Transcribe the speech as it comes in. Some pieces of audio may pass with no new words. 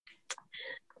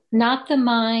Not the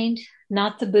mind,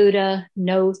 not the Buddha,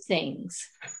 no things.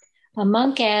 A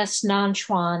monk asked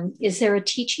Nanchuan, is there a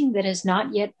teaching that has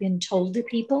not yet been told to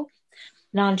people?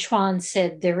 Nanchuan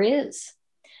said, there is.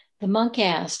 The monk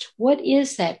asked, what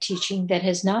is that teaching that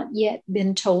has not yet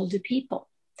been told to people?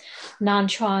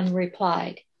 Nanchuan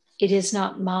replied, it is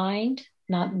not mind,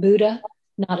 not Buddha,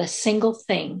 not a single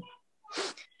thing.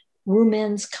 Wu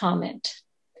Men's comment.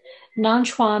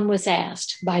 Nanchuan was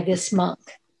asked by this monk,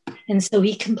 and so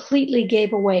he completely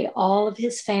gave away all of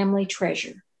his family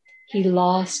treasure. He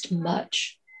lost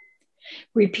much.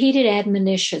 Repeated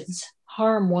admonitions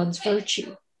harm one's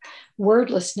virtue.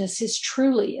 Wordlessness is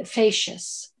truly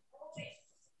efficacious.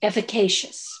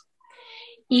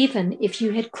 Even if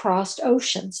you had crossed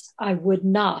oceans, I would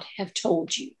not have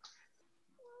told you.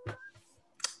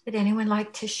 Would anyone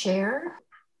like to share?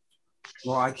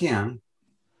 Well, I can.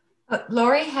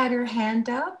 Lori had her hand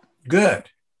up. Good.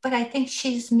 But I think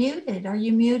she's muted. Are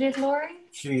you muted, Lori?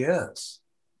 She is.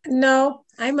 No,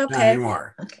 I'm okay. Not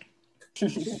anymore. Okay.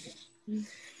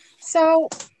 So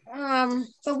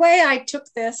the way I took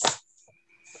this,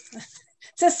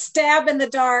 it's a stab in the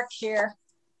dark here,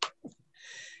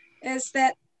 is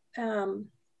that,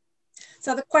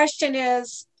 so the question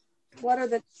is, what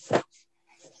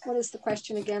is the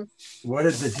question again? What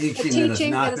is the teaching, The that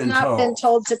teaching has that not been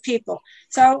told to people.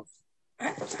 So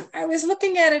I was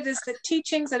looking at it as the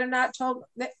teachings that are not told,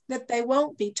 that they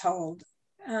won't be told.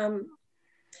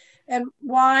 And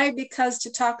why? Because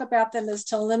to talk about them is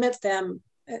to limit them,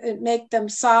 and make them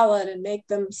solid and make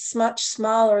them much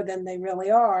smaller than they really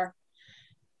are.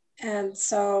 And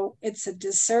so it's a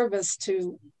disservice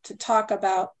to talk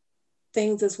about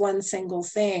things as one single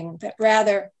thing, but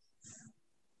rather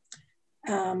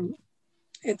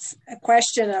it's a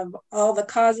question of all the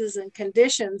causes and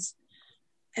conditions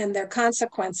and their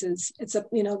consequences. It's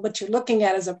what you're looking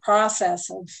at is a process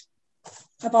of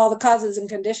all the causes and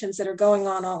conditions that are going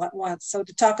on all at once. So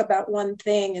to talk about one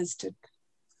thing is to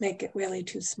make it really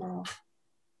too small.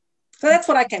 So that's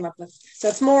what I came up with. So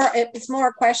it's more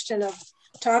a question of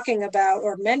talking about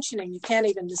or mentioning. You can't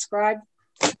even describe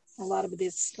a lot of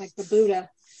this like the Buddha.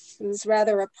 It was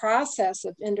rather a process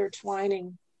of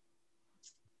intertwining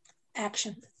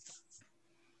action.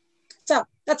 So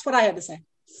that's what I had to say.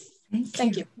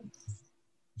 Thank you.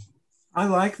 I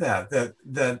like that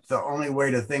the only way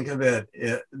to think of it,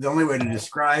 the only way to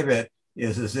describe it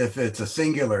is as if it's a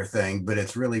singular thing, but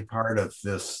it's really part of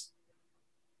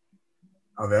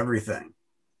everything.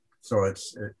 So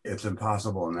it's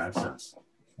impossible in that sense.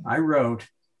 I wrote,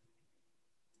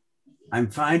 I'm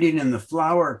finding in the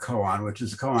flower koan, which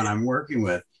is the koan I'm working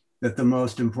with, that the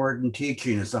most important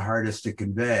teaching is the hardest to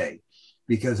convey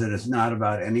because it is not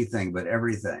about anything but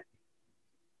everything.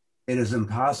 It is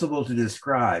impossible to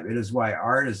describe. It is why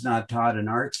art is not taught in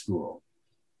art school.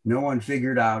 No one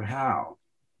figured out how.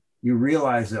 You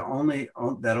realize that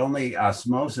only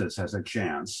osmosis has a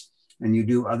chance, and you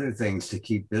do other things to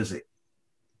keep busy.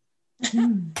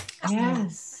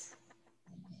 Yes.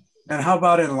 And how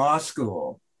about in law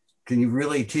school? Can you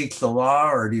really teach the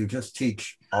law, or do you just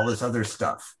teach all this other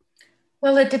stuff?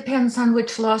 Well, it depends on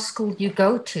which law school you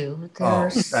go to.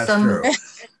 True.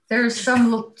 There's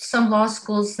some law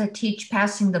schools that teach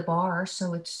passing the bar,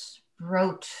 so it's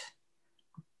rote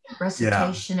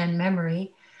recitation and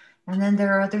memory. And then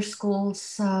there are other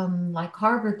schools like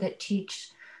Harvard that teach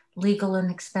legal and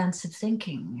expansive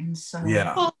thinking. And so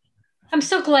Well, I'm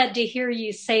so glad to hear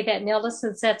you say that, Nelda,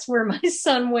 since that's where my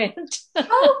son went.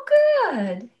 Oh,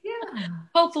 good. Yeah.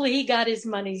 Hopefully he got his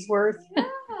money's worth.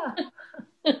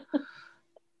 Yeah.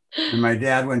 And my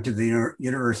dad went to the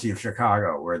University of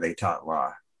Chicago where they taught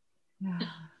law.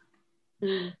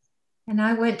 Yeah. And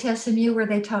I went to SMU where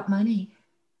they taught money.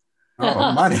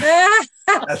 Oh, money.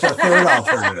 That's a third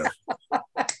alternative.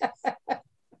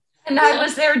 And I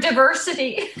was their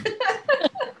diversity.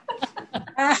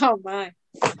 Oh, my.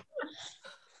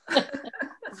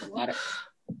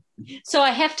 So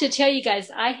I have to tell you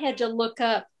guys, I had to look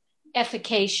up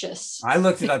efficacious. I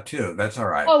looked it up too. That's all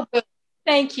right. Oh, good.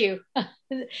 Thank you.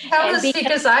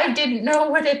 Because I didn't know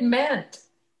what it meant.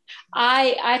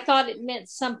 I thought it meant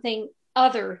something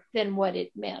other than what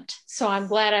it meant. So I'm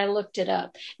glad I looked it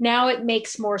up. Now it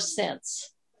makes more sense.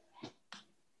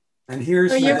 And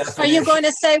here's Are you going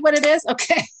to say what it is?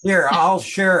 Okay. Here, I'll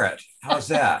share it. How's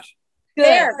that?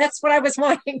 There, that's what I was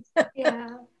wanting.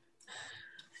 Yeah.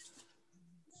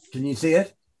 Can you see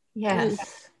it?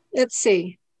 Yes. Let's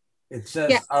see. It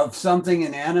says of something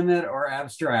inanimate or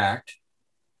abstract,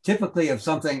 typically of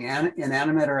something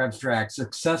inanimate or abstract,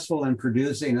 successful in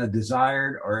producing a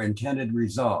desired or intended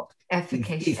result.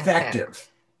 Efficacious. Effective.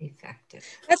 Effective.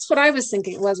 That's what I was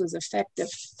thinking it was effective.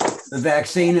 The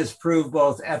vaccine is proved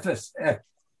both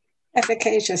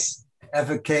Efficacious.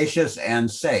 efficacious and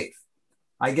safe.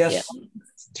 I guess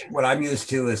what I'm used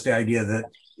to is the idea that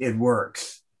it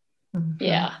works.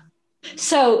 Yeah.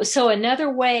 So another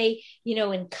way,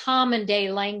 in common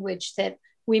day language that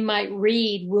we might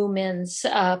read Wu Min's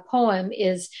poem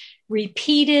is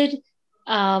repeated,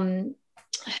 what's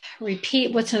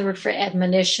the word for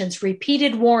admonitions?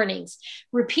 Repeated warnings.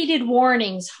 Repeated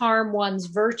warnings harm one's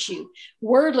virtue.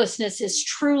 Wordlessness is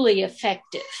truly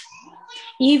effective.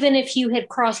 Even if you had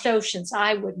crossed oceans,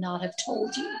 I would not have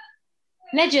told you.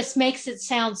 And that just makes it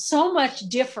sound so much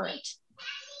different.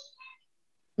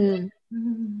 So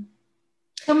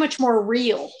much more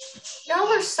real. Y'all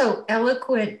are so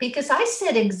eloquent, because I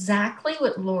said exactly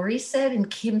what Lori said and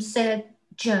Kim said,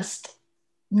 just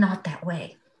not that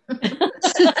way.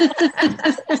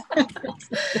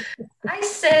 I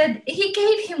said, he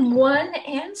gave him one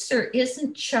answer.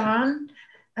 Isn't Chan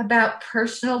about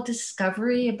personal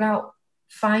discovery, about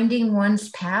finding one's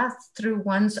path through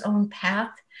one's own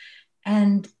path,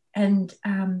 and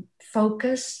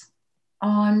focus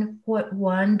on what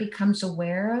one becomes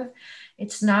aware of?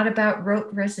 It's not about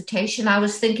rote recitation. I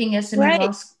was thinking as in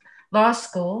law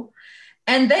school.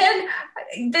 And then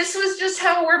this was just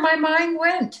where my mind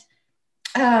went.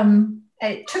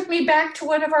 It took me back to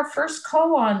one of our first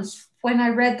koans when I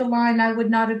read the line, I would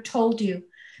not have told you.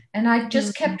 And I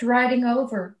just kept writing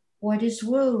over, what is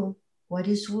Wu? What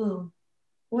is Wu?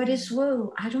 What is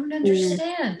Wu? I don't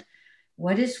understand.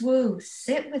 What is Wu?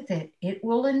 Sit with it. It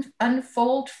will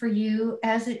unfold for you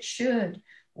as it should.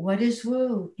 What is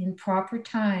Wu? In proper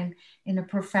time, in a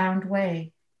profound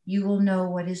way, you will know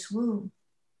what is Wu.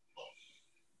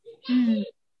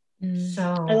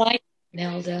 So I like it,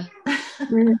 Nelda.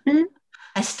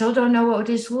 I still don't know what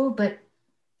is Wu, but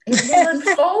it will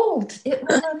unfold. It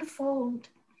will unfold.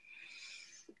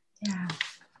 Yeah.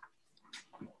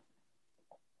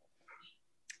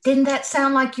 Didn't that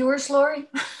sound like yours, Lori?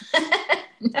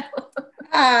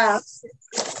 No.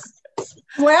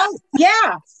 Well,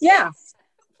 yeah.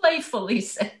 Playfully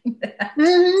saying that.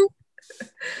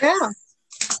 Yeah.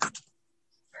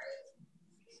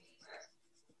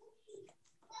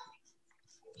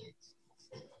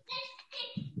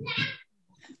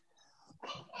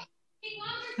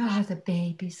 Oh, the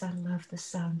babies. I love the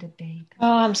sound of babies.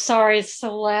 Oh, I'm sorry. It's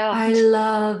so loud. I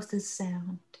love the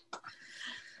sound.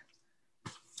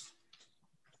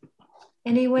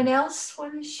 Anyone else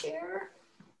want to share?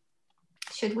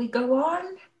 Should we go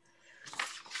on?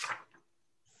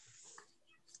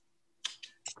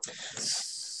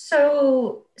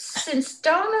 So, since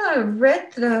Donna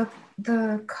read the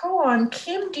koan,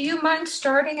 Kim, do you mind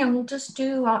starting, and we'll just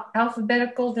do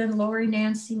alphabetical, then Lori,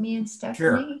 Nancy, me, and Stephanie?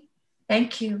 Sure.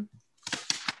 Thank you.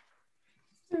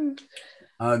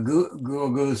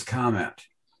 Gugu's comment.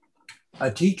 A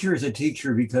teacher is a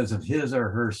teacher because of his or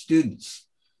her students.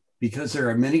 Because there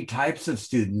are many types of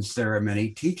students, there are many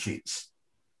teachings.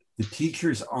 The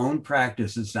teacher's own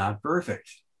practice is not perfect.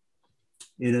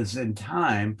 It is in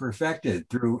time perfected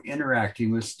through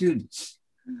interacting with students.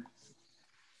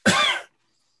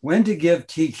 When to give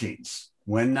teachings,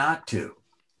 when not to,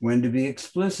 when to be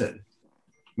explicit,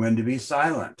 when to be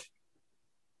silent.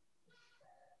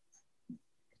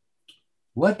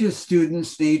 What do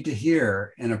students need to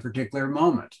hear in a particular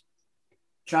moment?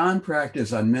 Chan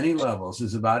practice on many levels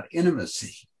is about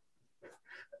intimacy,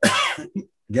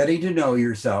 getting to know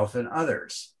yourself and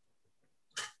others.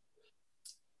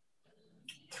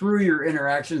 Through your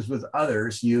interactions with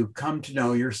others, you come to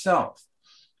know yourself.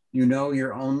 You know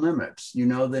your own limits. You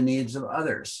know the needs of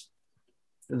others.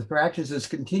 The practice is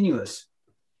continuous.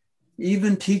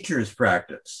 Even teachers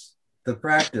practice. The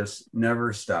practice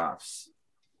never stops.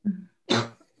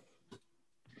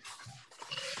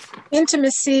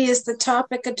 Intimacy is the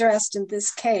topic addressed in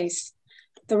this case,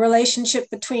 the relationship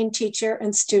between teacher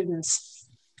and students.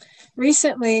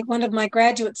 Recently, one of my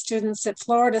graduate students at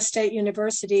Florida State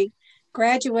University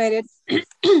graduated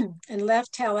and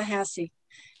left Tallahassee.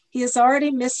 He is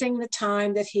already missing the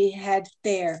time that he had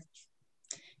there.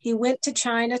 He went to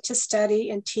China to study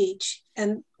and teach,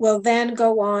 and will then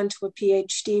go on to a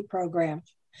PhD program.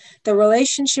 The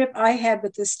relationship I had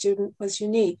with this student was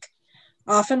unique.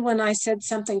 Often when I said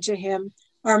something to him,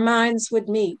 our minds would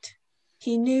meet.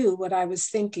 He knew what I was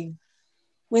thinking.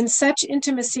 When such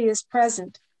intimacy is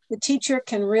present, the teacher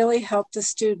can really help the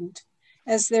student,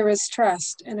 as there is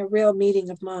trust and a real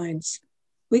meeting of minds.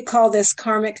 We call this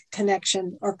karmic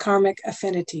connection or karmic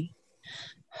affinity.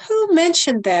 Who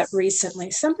mentioned that recently?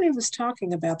 Somebody was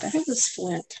talking about that. It was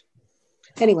Flint.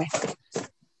 Anyway,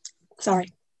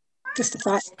 sorry. Just a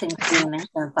thought. I think we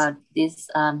mentioned about this,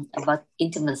 about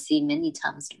intimacy many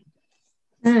times.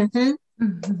 Mm-hmm.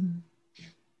 Mm-hmm.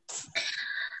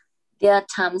 There are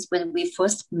times when we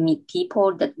first meet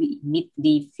people that we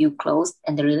immediately feel close,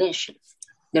 and the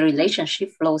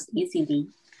relationship flows easily.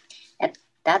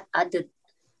 At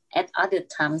other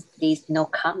times, there is no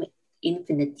common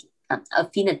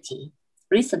affinity.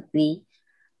 Recently,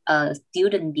 a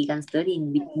student began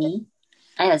studying with me.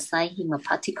 I assigned him a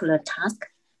particular task.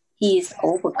 He is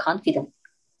overconfident.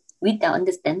 Without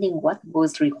understanding what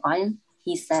was required,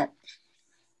 he said,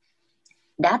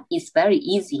 "That is very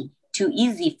easy, too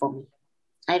easy for me."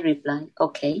 I replied,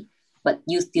 "Okay, but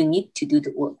you still need to do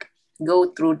the work.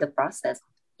 Go through the process.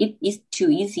 If it's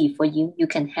too easy for you, you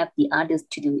can have the others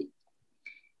to do it."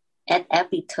 At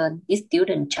every turn, this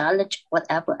student challenged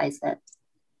whatever I said.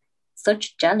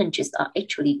 Such challenges are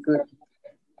actually good,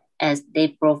 as they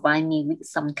provide me with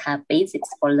some kind of basics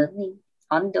for learning,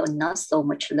 although not so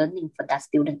much learning for that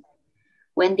student.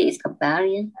 When there is a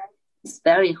barrier, it's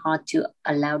very hard to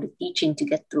allow the teaching to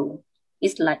get through.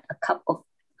 It's like a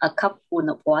cup full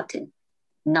of water.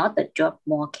 Not a drop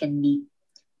more can be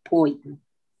poured in.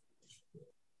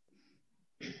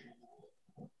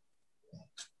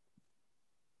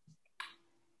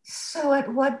 So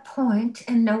at what point,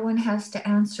 and no one has to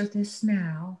answer this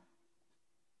now,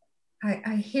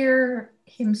 I hear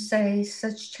him say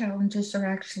such challenges are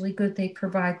actually good. They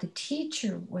provide the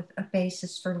teacher with a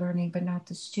basis for learning, but not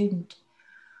the student.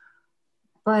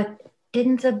 But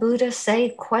didn't the Buddha say,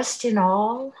 question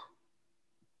all?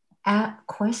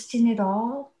 Question it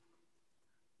all?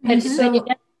 But it doesn't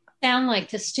sound like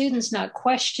the student's not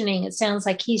questioning. It sounds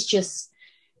like he's just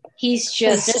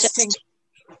resisting.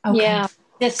 Okay. Yeah.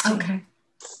 Okay.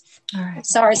 All right.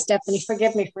 Sorry, Stephanie.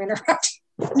 Forgive me for interrupting.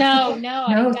 No.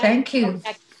 No, thank you.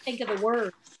 I can't think of the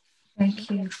word. Thank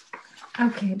you.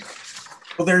 Okay.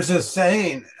 Well, there's a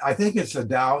saying, I think it's a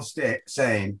Tao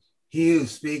saying, "He who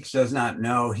speaks does not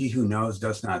know, he who knows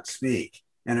does not speak."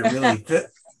 And it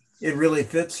really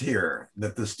fits here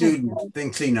that the student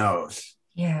thinks he knows.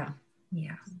 Yeah.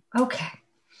 Okay.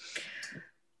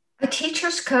 A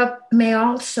teacher's cup may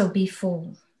also be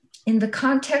full. In the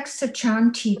context of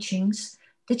Chan teachings,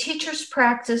 the teacher's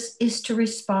practice is to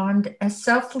respond as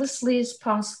selflessly as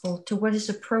possible to what is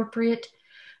appropriate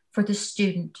for the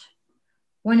student.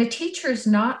 When a teacher is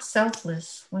not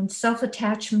selfless, when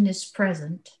self-attachment is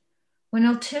present, when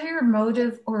ulterior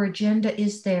motive or agenda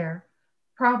is there,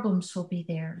 problems will be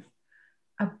there.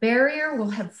 A barrier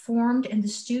will have formed and the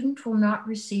student will not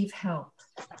receive help.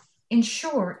 In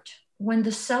short, when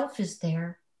the self is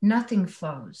there, nothing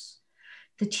flows.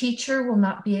 The teacher will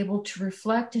not be able to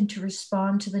reflect and to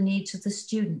respond to the needs of the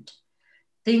student.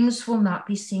 Things will not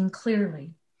be seen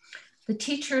clearly. The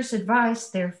teacher's advice,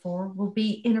 therefore, will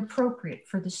be inappropriate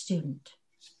for the student.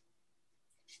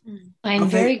 I'm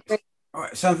very grateful.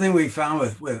 Something we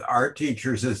found with art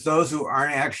teachers is those who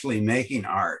aren't actually making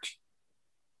art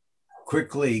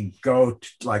quickly go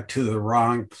to the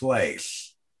wrong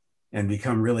place and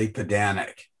become really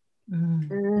pedantic.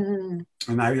 And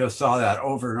I just saw that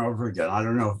over and over again. I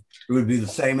don't know if it would be the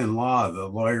same in law, the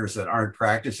lawyers that aren't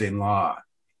practicing law.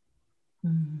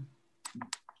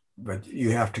 But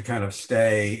you have to kind of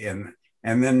stay in,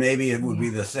 and then maybe it would be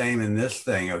the same in this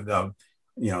thing of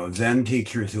Zen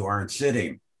teachers who aren't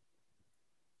sitting.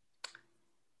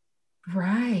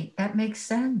 Right, that makes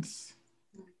sense.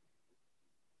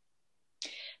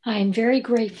 I am very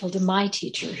grateful to my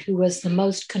teacher, who was the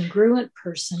most congruent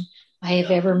person I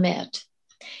have ever met.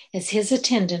 As his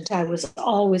attendant, I was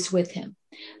always with him.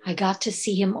 I got to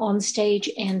see him on stage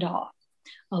and off,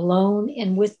 alone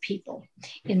and with people,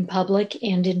 in public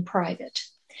and in private.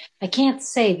 I can't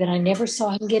say that I never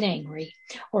saw him get angry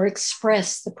or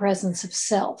express the presence of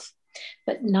self,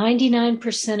 but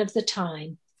 99% of the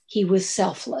time, he was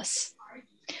selfless.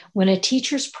 When a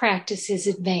teacher's practice is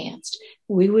advanced,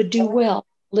 we would do well to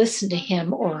listen to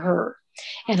him or her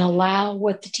and allow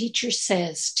what the teacher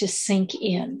says to sink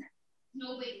in.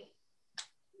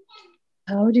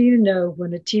 How do you know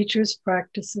when a teacher's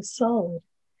practice is solid?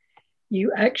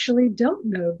 You actually don't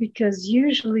know, because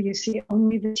usually you see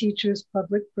only the teacher's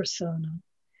public persona.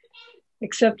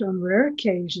 Except on rare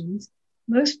occasions,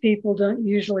 most people don't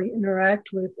usually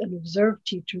interact with and observe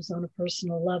teachers on a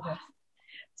personal level.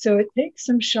 So it takes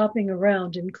some shopping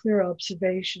around and clear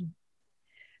observation.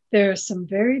 There are some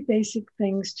very basic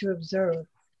things to observe.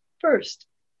 First,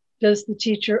 does the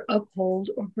teacher uphold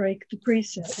or break the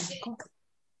precepts?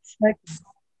 Second,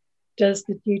 does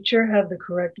the teacher have the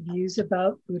correct views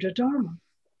about Buddha Dharma?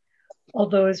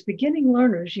 Although as beginning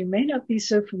learners, you may not be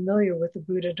so familiar with the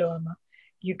Buddha Dharma,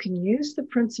 you can use the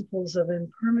principles of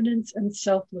impermanence and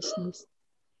selflessness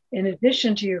in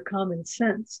addition to your common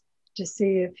sense, to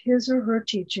see if his or her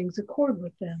teachings accord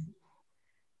with them.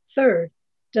 Third,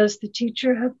 does the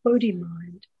teacher have Bodhi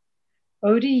mind?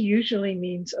 Bodhi usually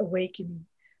means awakening,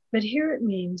 but here it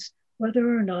means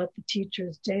whether or not the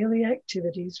teacher's daily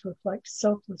activities reflect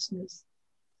selflessness,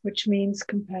 which means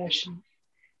compassion.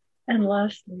 And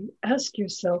lastly, ask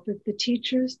yourself if the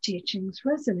teacher's teachings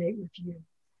resonate with you.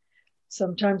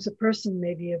 Sometimes a person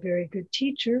may be a very good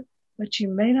teacher, but you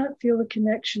may not feel a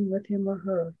connection with him or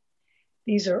her.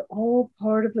 These are all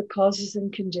part of the causes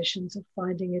and conditions of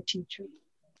finding a teacher.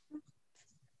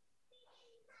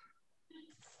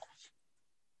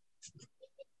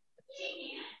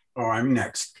 Oh, I'm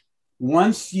next.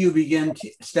 Once you begin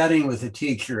studying with a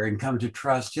teacher and come to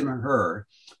trust him or her,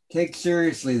 take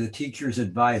seriously the teacher's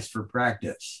advice for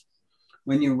practice.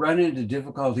 When you run into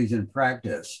difficulties in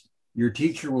practice, your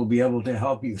teacher will be able to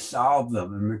help you solve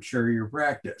them and mature your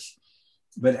practice.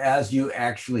 But as you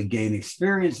actually gain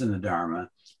experience in the Dharma,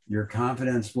 your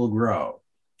confidence will grow.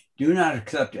 Do not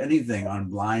accept anything on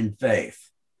blind faith.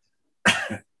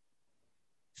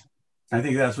 I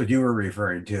think that's what you were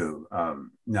referring to,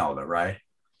 Nelda, right?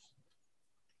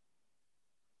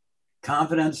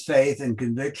 Confidence, faith, and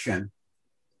conviction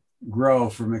grow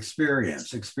from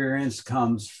experience. Experience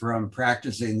comes from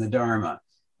practicing the Dharma,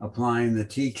 applying the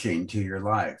teaching to your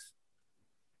life.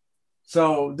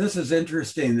 So this is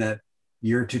interesting that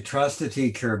you're to trust the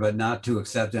teacher, but not to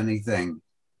accept anything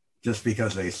just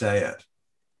because they say it,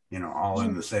 all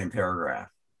in the same paragraph.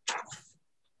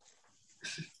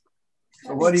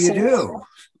 So what do you do?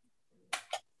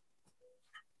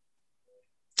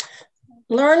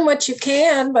 Learn what you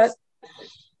can, but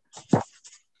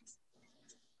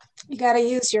you got to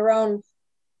use your own.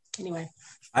 Anyway.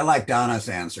 I like Donna's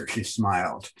answer. She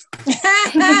smiled.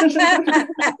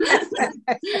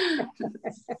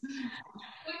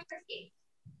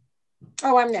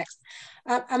 Oh, I'm next.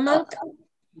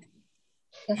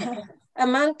 A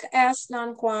monk asked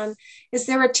Nan Quan, "Is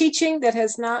there a teaching that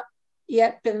has not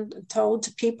yet been told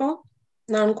to people?"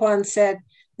 Nan Quan said,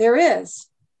 "There is."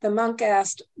 The monk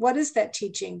asked, "What is that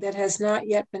teaching that has not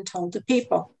yet been told to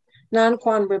people?" Nan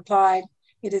Quan replied,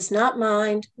 "It is not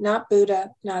mind, not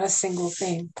Buddha, not a single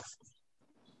thing."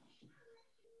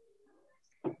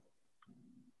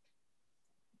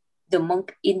 The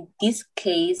monk in this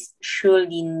case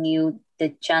surely knew the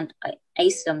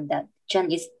Janism that Jain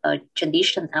is a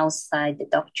tradition outside the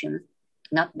doctrine,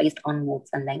 not based on words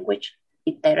and language.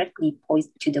 It directly points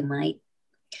to the mind.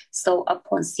 So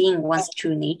upon seeing one's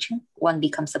true nature, one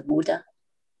becomes a Buddha.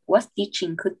 What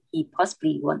teaching could he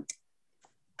possibly want?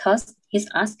 Thus, his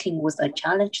asking was a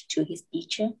challenge to his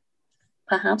teacher.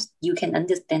 Perhaps you can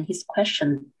understand his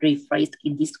question rephrased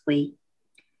in this way.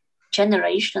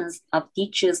 Generations of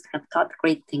teachers have taught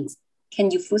great things. Can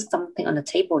you put something on the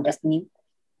table that's new?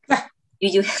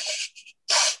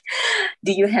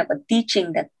 Do you have a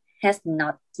teaching that has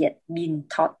not yet been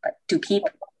taught to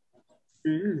people?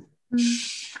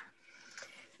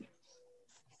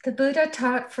 The Buddha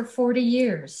taught for 40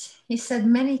 years. He said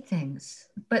many things,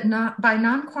 but not by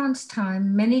Nan Quan's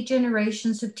time, many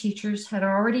generations of teachers had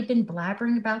already been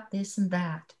blabbering about this and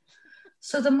that.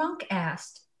 So the monk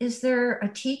asked, "Is there a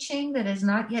teaching that has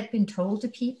not yet been told to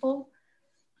people?"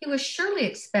 He was surely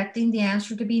expecting the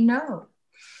answer to be no.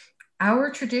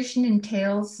 Our tradition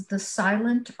entails the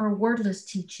silent or wordless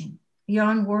teaching,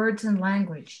 beyond words and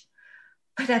language.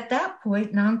 But at that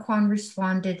point, Nan Quan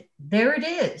responded, there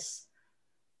is.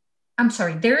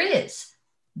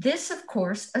 This, of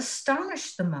course,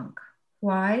 astonished the monk.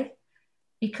 Why?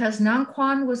 Because Nan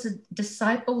Quan was a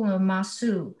disciple of Ma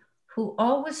Su, who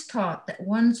always taught that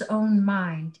one's own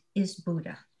mind is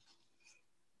Buddha.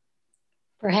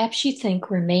 Perhaps you think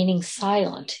remaining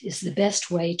silent is the best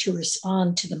way to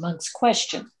respond to the monk's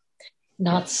question.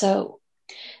 Not so.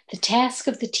 The task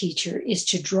of the teacher is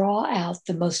to draw out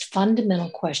the most fundamental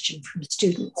question from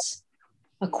students,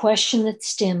 a question that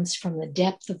stems from the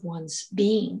depth of one's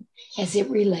being as it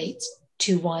relates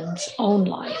to one's own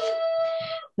life.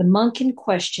 The monk in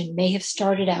question may have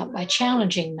started out by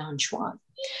challenging Nan Quan,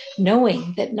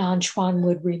 knowing that Nan Quan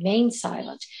would remain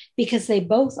silent because they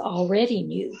both already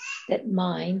knew that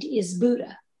mind is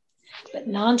Buddha. But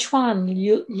Nan Quan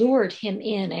lured him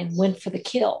in and went for the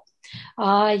kill.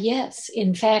 Ah, yes,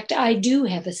 in fact, I do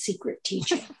have a secret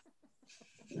teaching.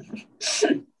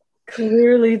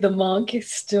 Clearly, the monk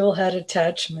still had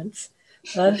attachments.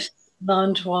 Thus,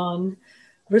 Nan Quan's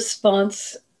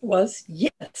response was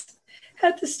yes.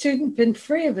 Had the student been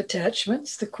free of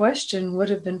attachments, the question would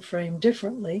have been framed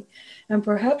differently, and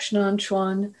perhaps Nan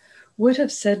Quan would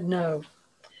have said no.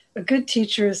 A good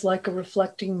teacher is like a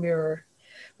reflecting mirror.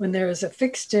 When there is a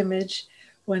fixed image,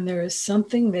 When there is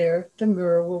something there, the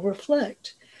mirror will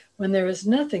reflect. When there is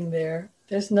nothing there,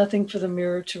 there's nothing for the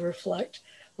mirror to reflect,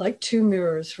 like two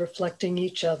mirrors reflecting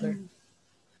each other.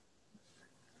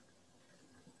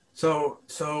 So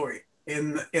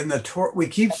in the Torah, we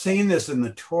keep seeing this in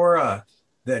the Torah,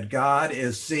 that God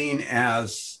is seen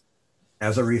as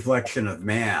a reflection of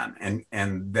man,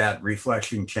 and that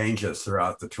reflection changes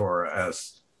throughout the Torah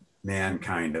as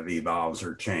mankind of evolves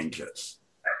or changes.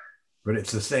 But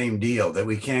it's the same deal, that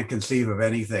we can't conceive of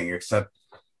anything except,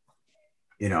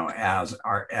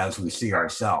 as we see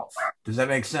ourselves. Does that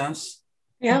make sense?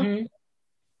 Yeah. Mhm.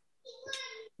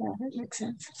 Yeah, that makes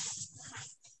sense.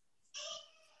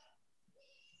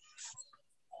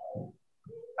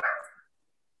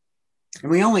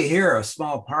 And we only hear a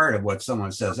small part of what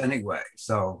someone says anyway.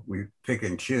 So we pick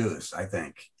and choose, I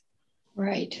think.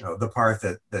 Right. The part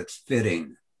that's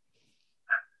fitting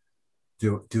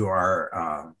to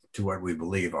our to what we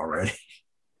believe already.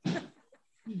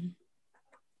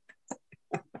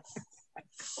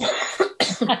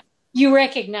 You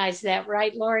recognize that,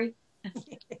 right, Lori?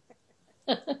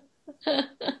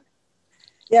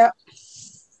 Yeah.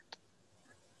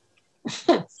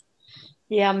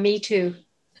 Yeah, me too.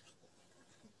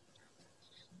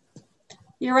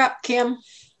 You're up, Kim.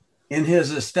 In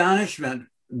his astonishment,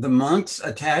 the monk's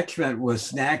attachment was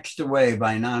snatched away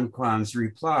by Nanquan's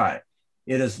reply.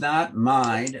 It is not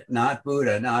mind, not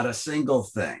Buddha, not a single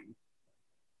thing.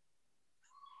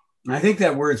 I think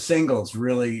that word single is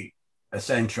really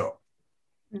essential.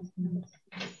 Mm-hmm.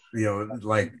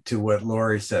 Like to what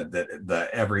Lori said, that the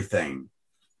everything.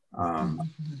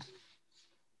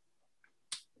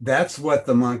 That's what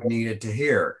the monk needed to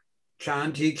hear.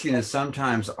 Chan teaching is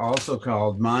sometimes also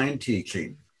called mind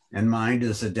teaching, and mind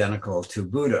is identical to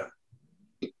Buddha.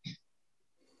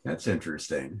 That's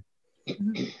interesting.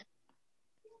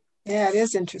 Yeah, it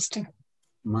is interesting.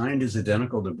 Mind is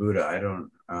identical to Buddha. I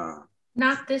don't.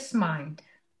 Not this mind.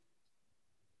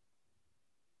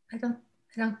 I don't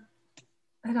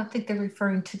think they're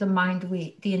referring to the mind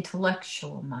the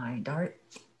intellectual mind,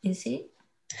 is he?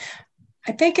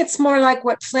 I think it's more like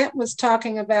what Flint was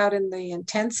talking about in the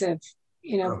intensive,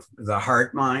 The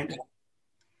heart mind?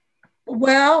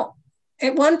 Well,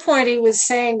 at one point he was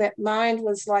saying that mind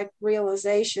was like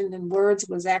realization and words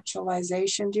was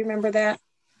actualization. Do you remember that?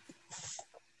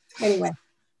 Anyway.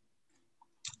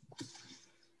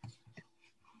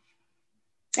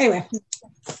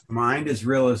 Mind is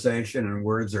realization and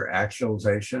words are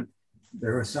actualization.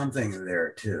 There was something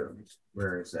there too.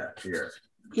 Where is that? Here.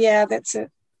 Yeah, that's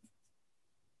it.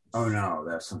 Oh no,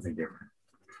 that's something different.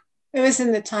 It was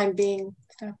in the time being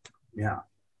stuff. Yeah.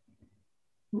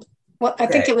 Well, I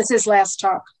think it was his last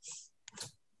talk.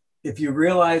 If you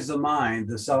realize the mind,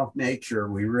 the self-nature,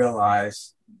 we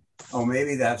realize,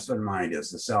 maybe that's what mind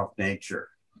is, the self-nature,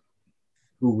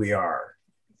 who we are.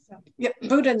 Yeah,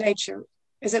 Buddha nature.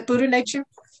 Is it Buddha nature?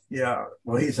 Yeah,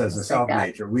 well, he says the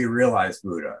self-nature. We realize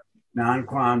Buddha.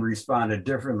 Nanquan responded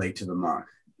differently to the monk.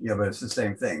 Yeah, but it's the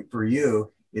same thing. For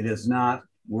you, it is not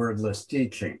wordless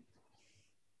teaching.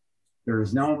 There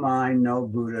is no mind, no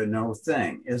Buddha, no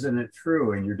thing. Isn't it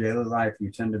true? In your daily life,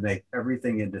 you tend to make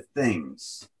everything into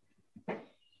things.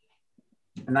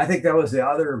 And I think that was the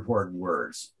other important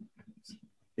words,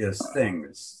 is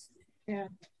things. Yeah.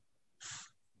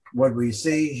 What we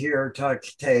see, hear,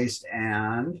 touch, taste,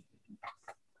 and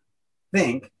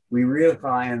think, we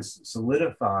reify and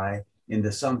solidify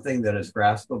into something that is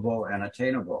graspable and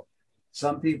attainable.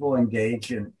 Some people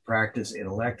engage in practice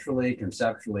intellectually,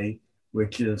 conceptually,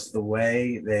 which is the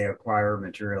way they acquire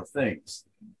material things.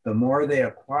 The more they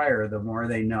acquire, the more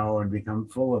they know and become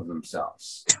full of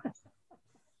themselves.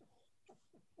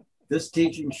 This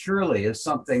teaching surely is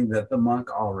something that the monk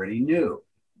already knew.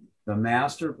 The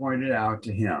master pointed out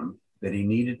to him that he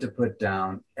needed to put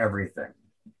down everything.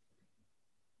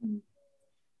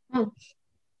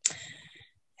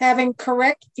 Having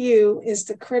correct view is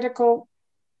the critical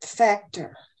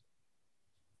factor.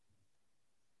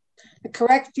 The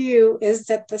correct view is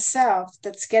that the self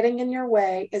that's getting in your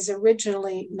way is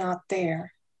originally not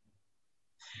there.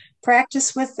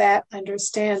 Practice with that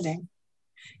understanding.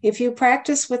 If you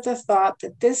practice with the thought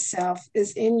that this self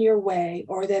is in your way,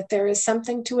 or that there is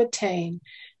something to attain,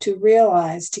 to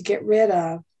realize, to get rid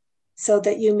of, so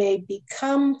that you may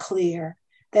become clear,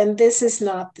 then this is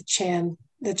not the Chan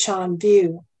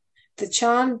view. The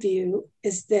Chan view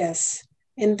is this: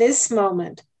 in this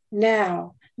moment,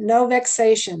 now, no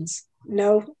vexations,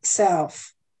 no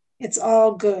self. It's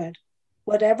all good.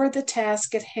 Whatever the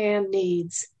task at hand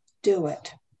needs, do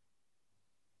it.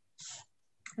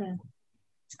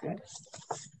 It's good.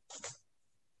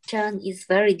 Chan is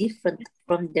very different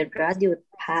from the graduate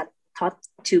path taught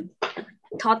to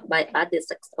taught by other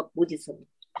sects of Buddhism.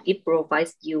 It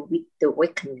provides you with the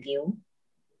awakened view.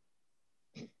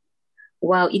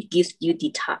 While it gives you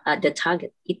the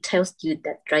target, it tells you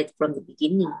that right from the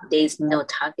beginning, there is no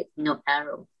target, no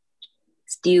arrow.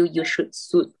 Still, you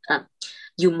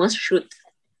must shoot.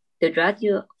 The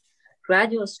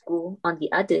graduate school, on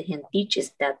the other hand,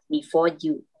 teaches that before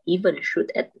you even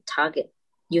shoot at the target,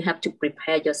 you have to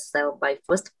prepare yourself by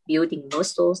first building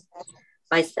muscles,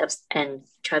 biceps, and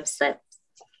triceps,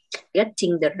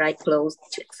 getting the right clothes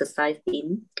to exercise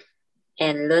in,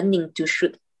 and learning to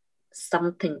shoot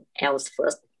something else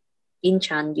first. In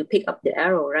Chan, you pick up the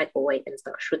arrow right away and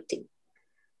start shooting.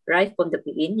 Right from the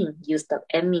beginning, you start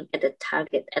aiming at the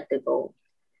target, at the goal.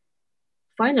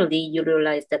 Finally, you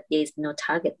realize that there is no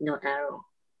target, no arrow.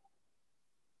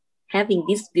 Having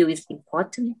this view is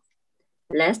important,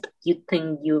 lest you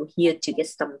think you're here to get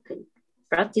something.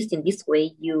 Practice in this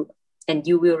way, you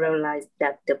will realize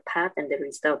that the path and the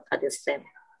result are the same.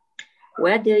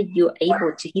 Whether you're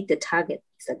able to hit the target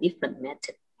is a different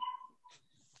matter.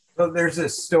 So there's a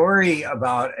story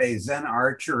about a Zen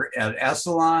archer at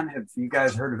Esalen. Have you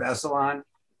guys heard of Esalen?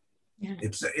 Yeah.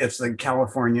 It's in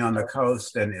California on the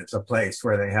coast, and it's a place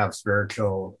where they have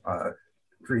spiritual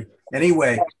free.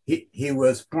 Anyway, he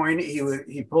was pointing.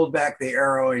 He pulled back the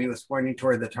arrow and he was pointing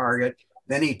toward the target.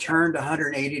 Then he turned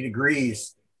 180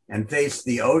 degrees and faced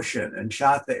the ocean and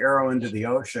shot the arrow into the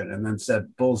ocean, and then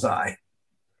said "bullseye."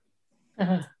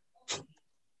 Uh-huh.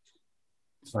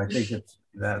 So I think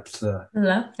that's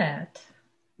love that.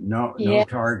 No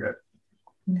target.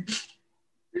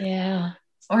 Yeah.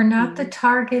 Or not the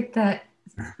target that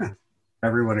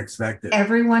everyone expected.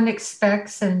 Everyone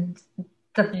expects, and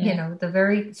the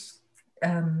very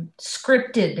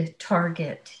scripted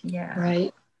target. Yeah.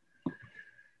 Right.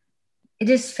 It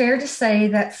is fair to say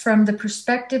that from the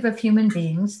perspective of human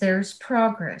beings, there's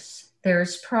progress,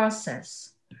 there's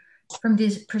process. From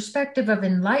the perspective of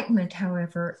enlightenment,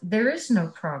 however, there is no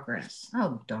progress.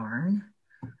 Oh, darn.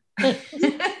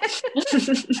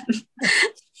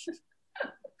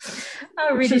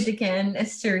 I'll read it again,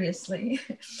 seriously.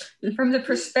 From the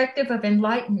perspective of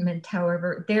enlightenment,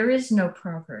 however, there is no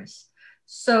progress.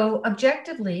 So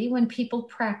objectively, when people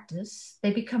practice,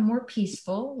 they become more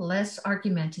peaceful, less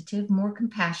argumentative, more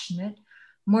compassionate,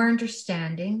 more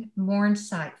understanding, more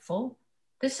insightful.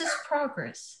 This is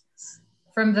progress.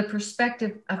 From the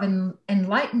perspective of an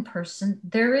enlightened person,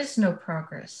 there is no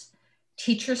progress.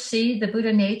 Teachers see the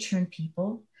Buddha nature in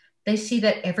people. They see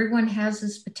that everyone has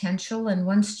his potential and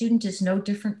one student is no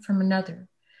different from another.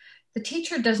 The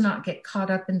teacher does not get caught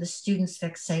up in the student's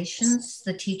vexations.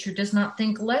 The teacher does not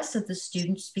think less of the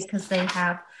students because they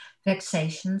have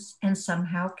vexations and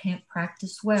somehow can't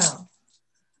practice well.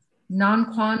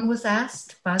 Nan Quan was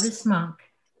asked by this monk,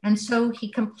 and so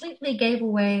he completely gave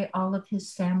away all of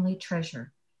his family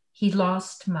treasure. He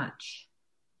lost much.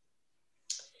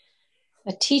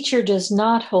 A teacher does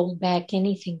not hold back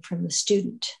anything from the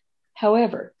student.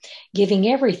 However, giving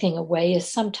everything away is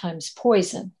sometimes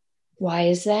poison. Why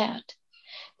is that?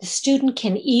 The student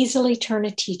can easily turn a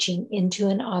teaching into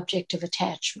an object of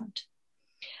attachment.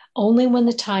 Only when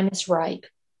the time is ripe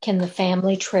can the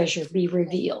family treasure be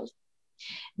revealed.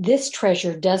 This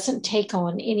treasure doesn't take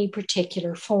on any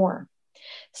particular form.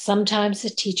 Sometimes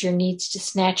the teacher needs to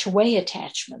snatch away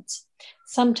attachments.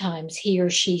 Sometimes he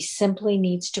or she simply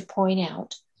needs to point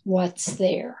out what's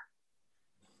there.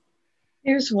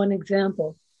 Here's one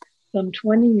example. Some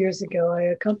 20 years ago, I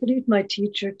accompanied my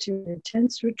teacher to an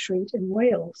intense retreat in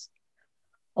Wales.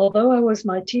 Although I was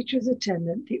my teacher's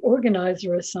attendant, the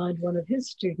organizer assigned one of his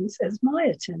students as my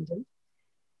attendant.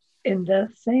 In the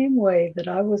same way that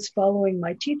I was following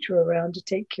my teacher around to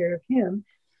take care of him,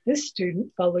 this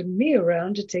student followed me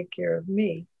around to take care of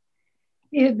me.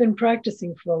 He had been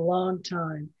practicing for a long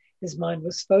time. His mind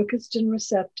was focused and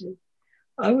receptive.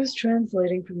 I was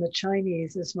translating from the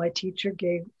Chinese as my teacher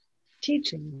gave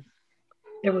teaching.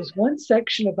 There was one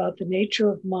section about the nature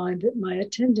of mind that my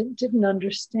attendant didn't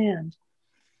understand.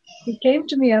 He came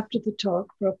to me after the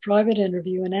talk for a private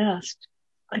interview and asked,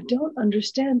 "I don't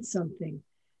understand something.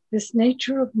 This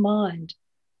nature of mind.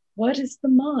 What is the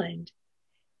mind?"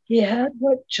 He had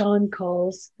what Chan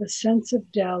calls the sense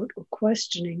of doubt or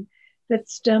questioning that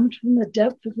stemmed from the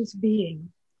depth of his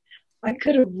being. I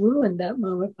could have ruined that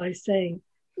moment by saying,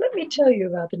 "Let me tell you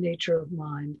about the nature of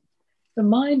mind. The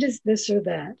mind is this or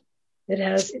that. It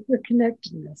has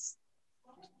interconnectedness.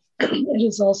 It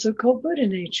is also called Buddha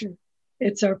nature.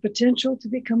 It's our potential to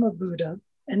become a Buddha,"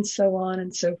 and so on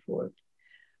and so forth.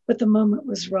 But the moment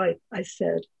was ripe. I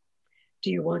said, "Do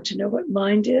you want to know what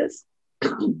mind is?"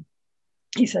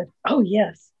 He said, "Oh,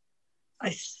 yes." I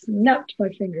snapped my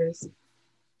fingers.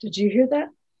 "Did you hear that?"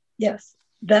 "Yes."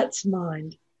 That's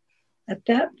mind. At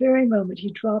that very moment,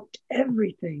 he dropped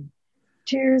everything.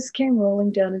 Tears came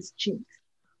rolling down his cheeks.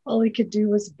 All he could do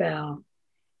was bow.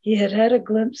 He had had a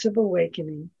glimpse of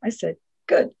awakening. I said,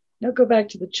 good, now go back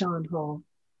to the Chan Hall.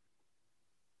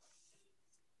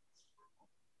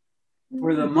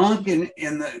 For the monk in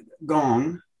the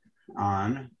gong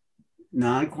on,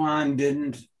 Nan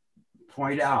didn't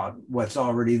point out what's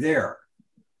already there.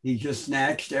 He just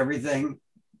snatched everything.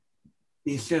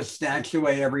 He's just snatched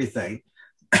away everything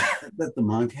that the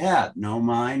monk had. No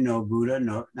mind, no Buddha,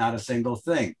 not a single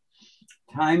thing.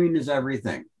 Timing is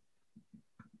everything.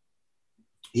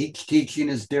 Each teaching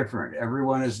is different.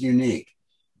 Everyone is unique.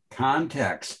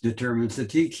 Context determines the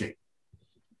teaching.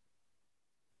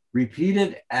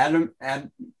 Repeated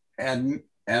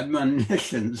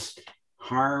admonitions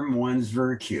harm one's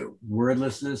virtue.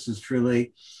 Wordlessness is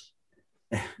truly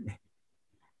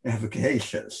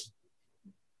efficacious.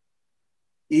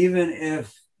 Even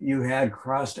if you had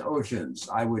crossed oceans,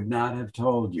 I would not have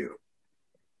told you.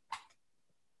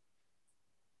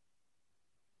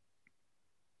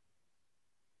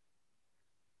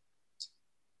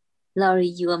 Laurie,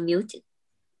 you are muted.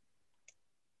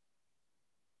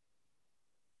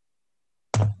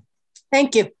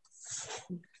 Thank you.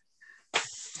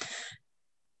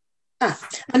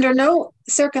 Under no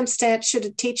circumstance should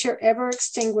a teacher ever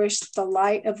extinguish the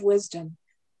light of wisdom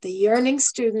the yearning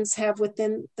students have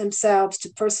within themselves to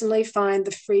personally find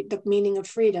the meaning of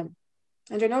freedom.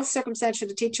 Under no circumstance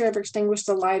should a teacher ever extinguish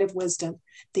the light of wisdom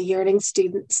the yearning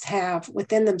students have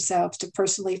within themselves to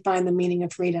personally find the meaning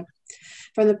of freedom.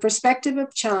 From the perspective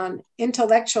of Chan,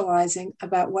 intellectualizing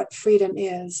about what freedom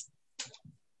is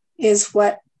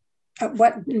what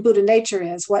Buddha nature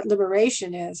is, what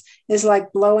liberation is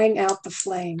like blowing out the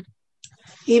flame.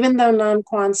 Even though Nan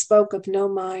Quan spoke of no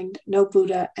mind, no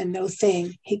Buddha, and no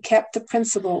thing, he kept the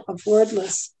principle of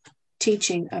wordless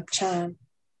teaching of Chan.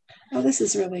 Oh, this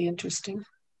is really interesting.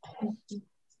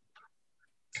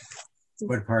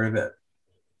 What part of it?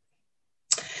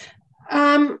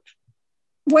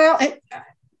 Well,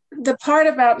 the part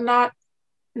about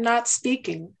not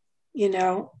speaking,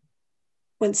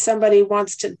 when somebody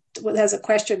has a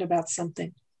question about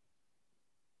something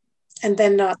and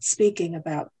then not speaking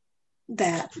about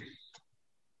that.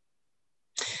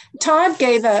 Todd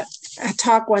gave a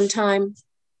talk one time,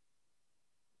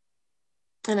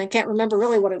 and I can't remember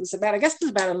really what it was about. I guess it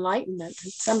was about enlightenment.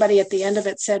 Somebody at the end of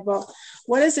it said, well,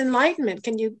 what is enlightenment?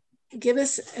 Can you give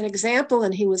us an example?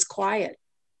 And he was quiet.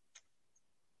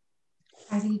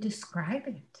 How do you describe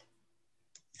it?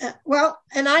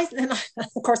 And I,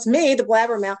 of course, me, the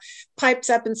blabbermouth, pipes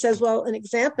up and says, well, an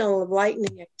example of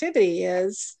enlightening activity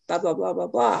is blah, blah, blah, blah,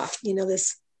 blah.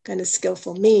 This kind of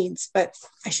skillful means, but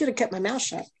I should have kept my mouth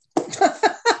shut.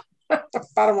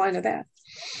 Bottom line of that.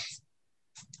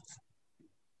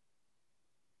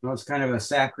 Well, it's kind of a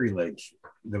sacrilege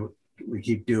that we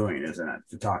keep doing, isn't it,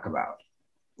 to talk about?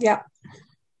 Yeah.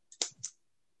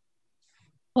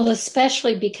 Well,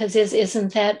 especially because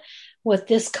isn't that what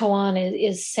this koan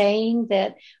is saying,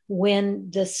 that when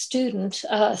the student,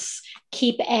 us,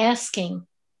 keep asking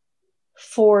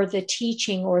for the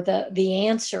teaching or the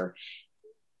answer,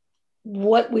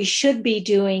 what we should be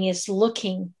doing is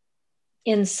looking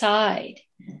inside,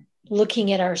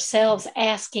 looking at ourselves,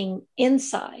 asking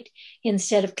inside,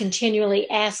 instead of continually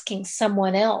asking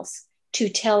someone else to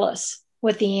tell us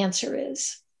what the answer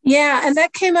is. Yeah, and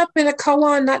that came up in a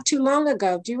koan not too long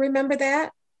ago. Do you remember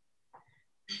that?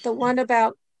 The one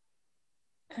about,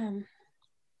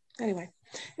 anyway,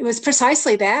 it was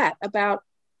precisely that, about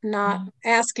not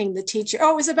asking the teacher.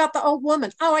 Oh, it was about the old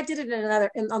woman. Oh, I did it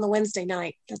on the Wednesday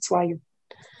night. That's why you're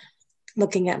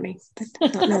looking at me.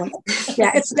 Not knowing.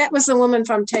 Yeah, that was the woman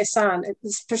from Taisan. It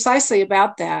was precisely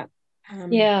about that.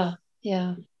 Yeah.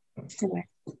 Anyway,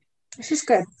 this is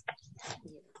good.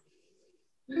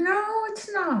 No,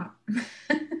 it's not.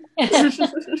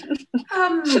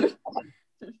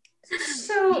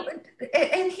 So,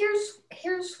 and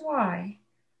here's why.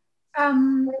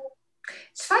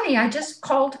 It's funny, I just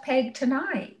called Peg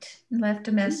tonight and left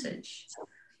a message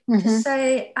to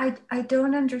say, I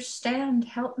don't understand,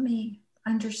 help me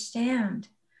understand.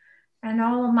 And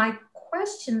all of my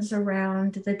questions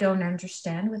around the don't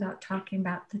understand, without talking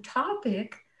about the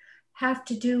topic, have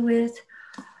to do with,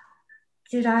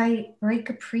 did I break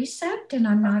a precept and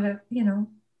I'm not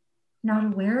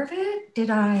aware of it? Did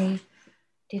I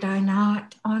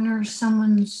not honor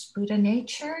someone's Buddha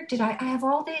nature? I have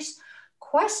all these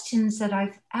questions that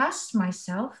I've asked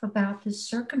myself about this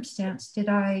circumstance. Did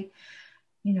I,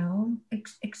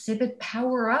 exhibit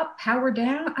power up, power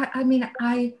down?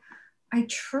 I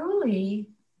truly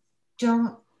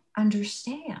don't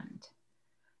understand.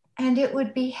 And it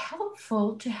would be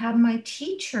helpful to have my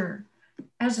teacher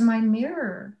as my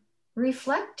mirror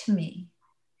reflect me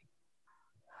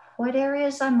what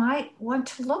areas I might want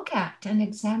to look at and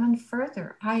examine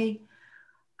further.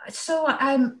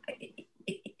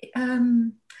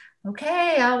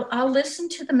 Okay, I'll listen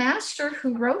to the master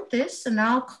who wrote this, and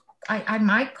I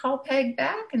might call Peg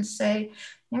back and say,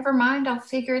 never mind, I'll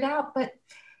figure it out. But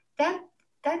that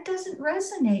doesn't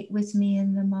resonate with me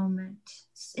in the moment.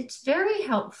 It's very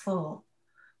helpful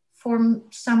for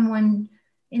someone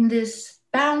in this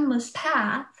boundless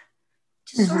path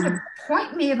to sort of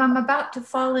point me if I'm about to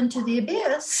fall into the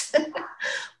abyss,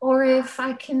 or if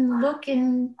I can look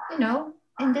in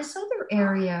this other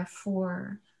area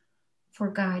for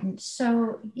guidance.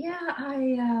 So yeah,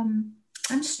 I'm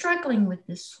struggling with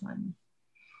this one.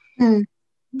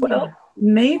 Well,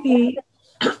 maybe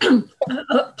a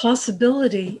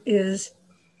possibility is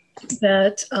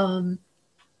that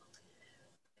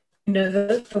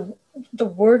the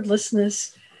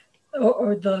wordlessness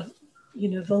or the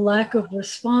the lack of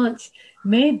response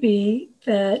may be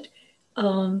that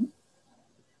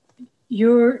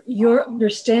your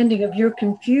understanding of your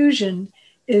confusion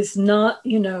is not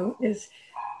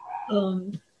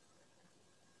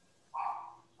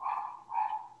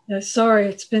sorry,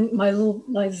 it's been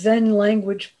my Zen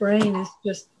language brain is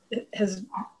just, it has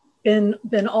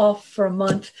been off for a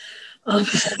month. But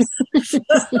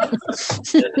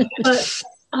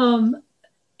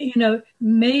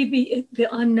maybe the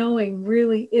unknowing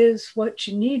really is what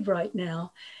you need right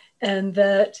now, and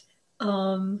that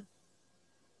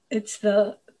it's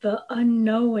the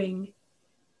unknowing,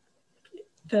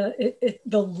 the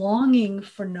longing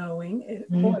for knowing.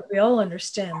 Boy, we all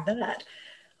understand that.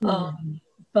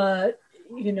 But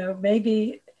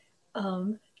maybe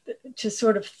to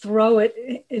sort of throw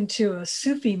it into a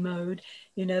Sufi mode,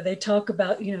 they talk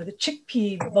about the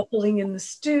chickpea bubbling in the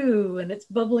stew and it's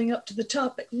bubbling up to the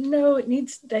top. But no,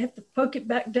 they have to poke it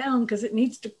back down because it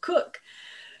needs to cook.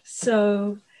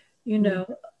 So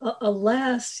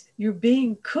alas, you're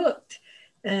being cooked,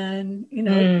 and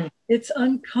it's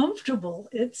uncomfortable.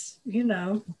 It's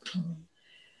it's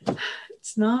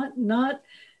not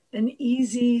an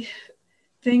easy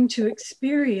thing to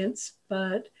experience,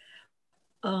 but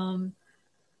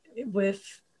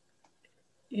with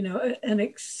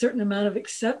a certain amount of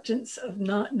acceptance of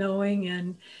not knowing,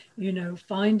 and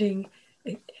finding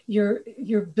you're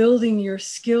building your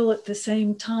skill at the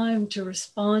same time to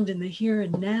respond in the here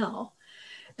and now.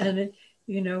 And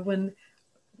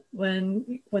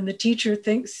when the teacher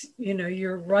thinks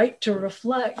you're right to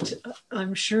reflect,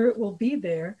 I'm sure it will be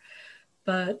there.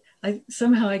 But I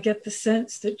somehow get the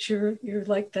sense that you're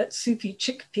like that Sufi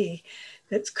chickpea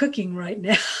that's cooking right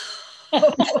now.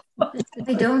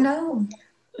 I don't know.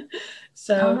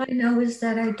 So all I know is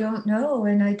that I don't know,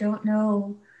 and I don't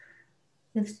know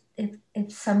if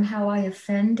somehow I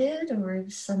offended, or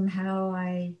if somehow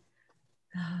I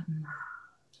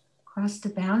crossed a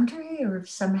boundary, or if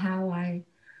somehow I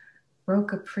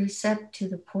broke a precept to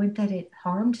the point that it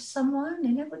harmed someone.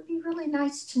 And it would be really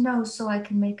nice to know so I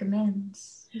can make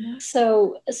amends.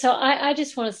 So I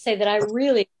just want to say that I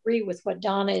really agree with what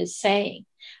Donna is saying.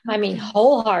 I mean,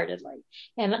 wholeheartedly.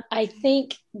 And I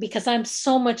think because I'm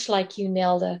so much like you,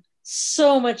 Nelda,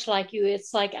 so much like you,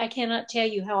 it's like I cannot tell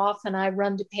you how often I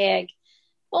run to Peg.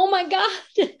 Oh my God,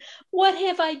 what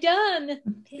have I done?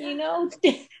 Yeah.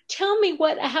 Tell me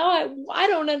how I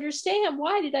don't understand.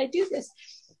 Why did I do this?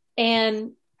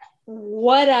 And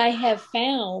what I have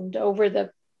found over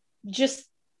the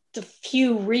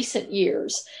few recent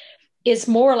years is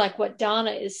more like what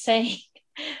Donna is saying.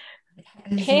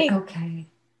 Peg, okay.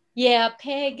 Yeah,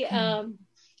 Peg,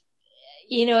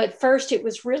 okay. At first it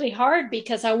was really hard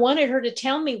because I wanted her to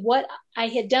tell me what I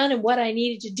had done and what I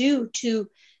needed to do to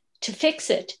fix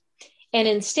it. And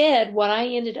instead, what I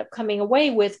ended up coming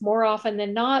away with more often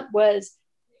than not was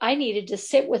I needed to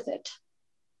sit with it.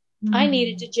 I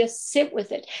needed to just sit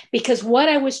with it, because what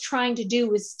I was trying to do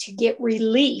was to get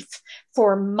relief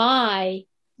for my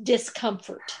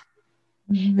discomfort,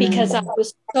 because I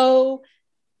was so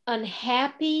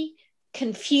unhappy,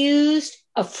 confused,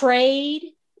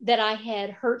 afraid that I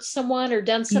had hurt someone or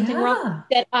done something wrong,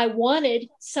 that I wanted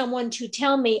someone to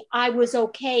tell me I was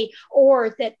okay,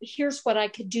 or that here's what I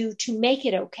could do to make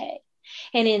it okay.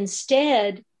 And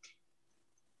instead,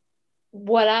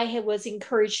 what I was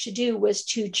encouraged to do was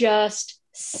to just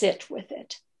sit with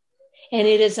it. And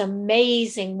it is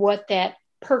amazing what that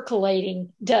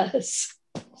percolating does.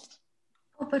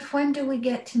 Oh, but when do we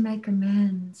get to make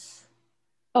amends?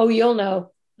 Oh, you'll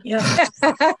know. Yeah.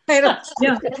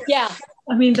 Yeah.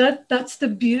 I mean, that's the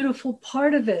beautiful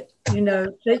part of it,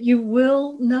 that you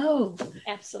will know.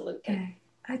 Absolutely.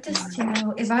 I just,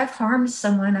 if I've harmed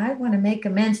someone, I want to make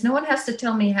amends. No one has to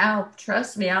tell me how.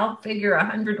 Trust me, I'll figure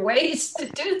 100 ways to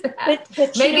do that.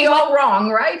 But maybe all wrong,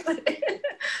 right? But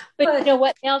you know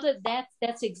what, Nelda?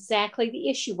 That's exactly the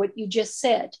issue, what you just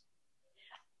said.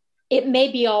 It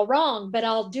may be all wrong, but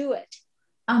I'll do it.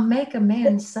 I'll make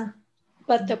amends.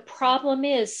 But the problem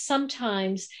is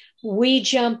sometimes we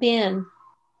jump in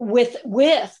with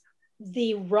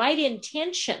the right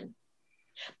intention,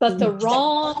 but the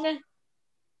wrong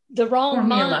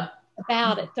mind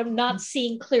about it. They're not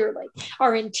seeing clearly.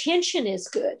 Our intention is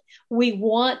good. We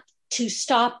want to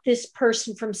stop this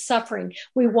person from suffering.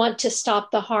 We want to stop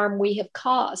the harm we have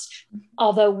caused,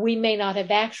 although we may not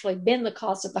have actually been the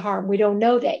cause of the harm. We don't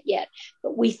know that yet,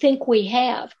 but we think we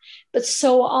have. But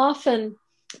so often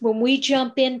when we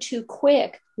jump in too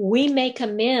quick, we make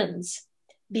amends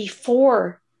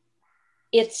before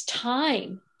it's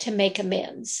time to make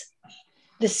amends.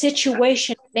 The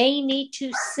situation may need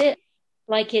to sit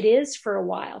like it is for a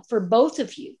while for both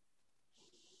of you.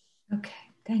 Okay.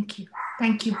 Thank you.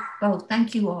 Thank you both.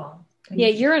 Thank you all.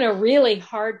 You're in a really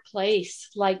hard place.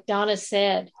 Like Donna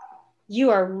said, you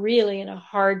are really in a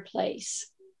hard place.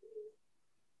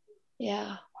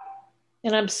 Yeah.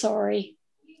 And I'm sorry.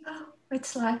 Oh,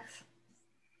 it's life.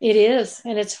 It is.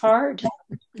 And it's hard.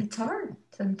 It's hard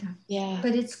sometimes. Yeah.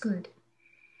 But it's good.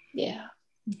 Yeah.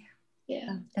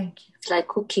 Yeah. Thank you. It's like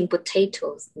cooking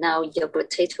potatoes. Now your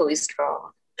potato is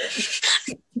raw.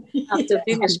 After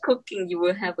finish cooking, you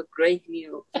will have a great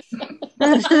meal.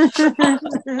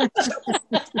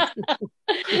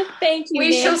 Thank you.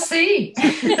 We shall see.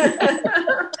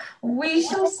 We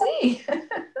shall see.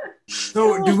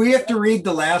 So do we have to read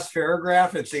the last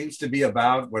paragraph? It seems to be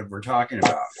about what we're talking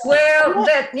about. Well,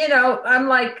 I'm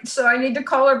like, so I need to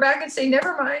call her back and say,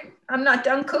 never mind, I'm not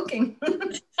done cooking.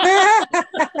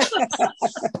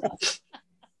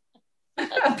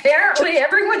 Apparently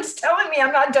everyone's telling me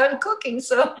I'm not done cooking,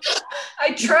 so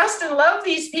I trust and love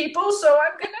these people, so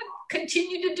I'm going to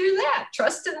continue to do that.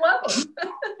 Trust and love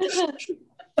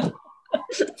them.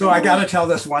 So I got to tell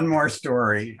this one more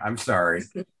story. I'm sorry.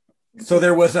 So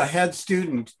there was a head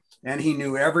student and he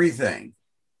knew everything.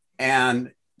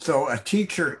 And so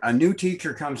a new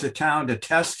teacher comes to town to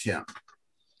test him.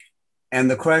 And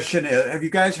the question is, have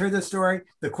you guys heard this story?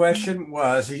 The question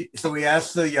was, he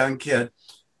asked the young kid,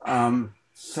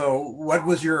 so what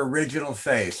was your original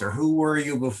face, or who were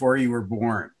you before you were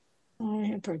born? I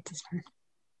have heard this one.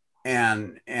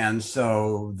 And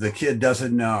so the kid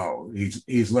doesn't know.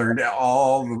 He's learned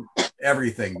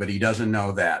everything, but he doesn't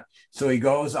know that. So he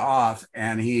goes off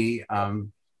and he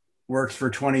works for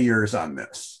 20 years on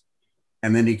this.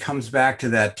 And then he comes back to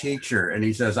that teacher and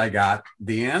he says, I got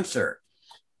the answer.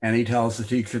 And he tells the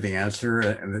teacher the answer,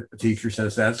 and the teacher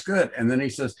says, that's good. And then he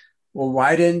says, well,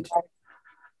 why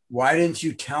didn't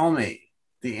you tell me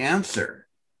the answer?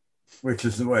 Which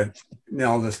is what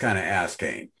Nelda's kind of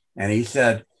asking. And he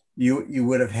said, you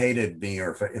would have hated me,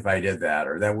 or if I did that,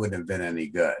 or that wouldn't have been any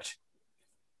good.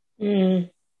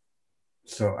 Mm.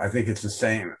 So I think it's the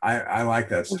same. I like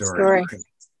that story.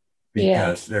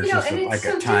 Because there's just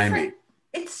a timing. Different.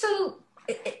 It's so,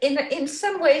 in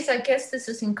some ways, I guess this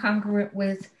is incongruent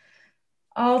with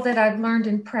all that I've learned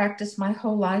and practiced my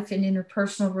whole life in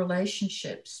interpersonal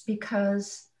relationships.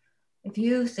 Because if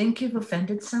you think you've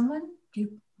offended someone,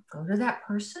 you go to that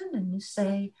person and you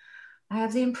say, I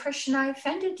have the impression I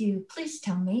offended you. Please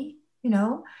tell me,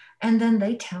 and then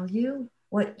they tell you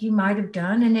what you might have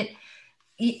done. And it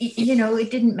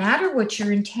didn't matter what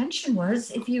your intention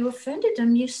was. If you offended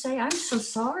them, you say, I'm so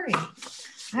sorry.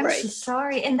 I'm so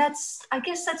sorry. And I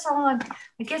guess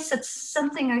that's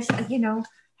something I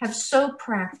have so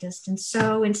practiced. And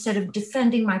so instead of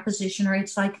defending my position, or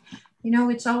it's like,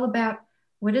 it's all about,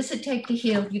 what does it take to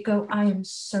heal? You go, I am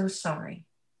so sorry.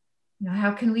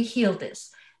 How can we heal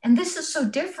this? And this is so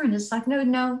different. It's like,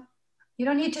 no, you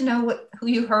don't need to know who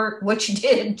you hurt, what you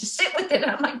did. Just sit with it. And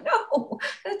I'm like, no,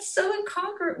 that's so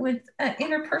incongruent with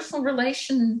interpersonal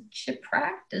relationship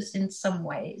practice in some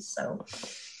ways. So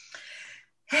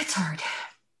it's hard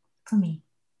for me.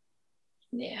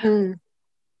 Yeah. Mm.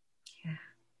 Yeah.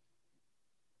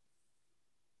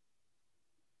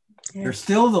 There's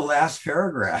still the last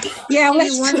paragraph. Yeah,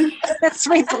 let's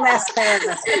read the last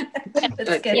paragraph.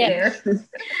 Let's get there.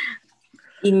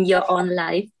 In your own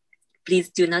life, please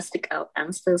do not seek out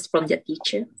answers from your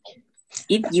teacher.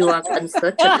 If you are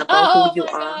uncertain about who you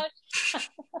are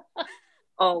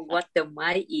or what the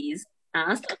mind is,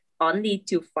 ask only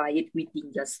to find it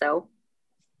within yourself.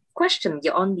 Question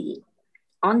your own being.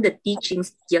 On the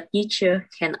teachings your teacher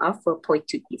can offer, point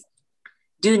to this.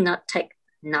 Do not take,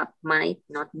 not mind,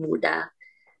 not Buddha,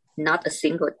 not a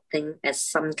single thing as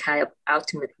some kind of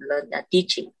ultimate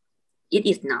teaching. It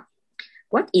is not.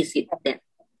 What is it then?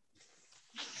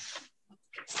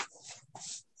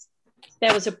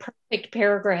 That was a perfect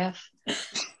paragraph.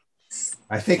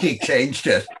 I think he changed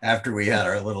it after we had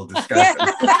our little discussion.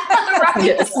 Right.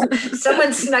 Yes.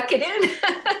 Someone snuck it in.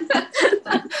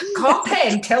 Call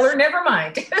Peg, tell her never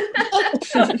mind.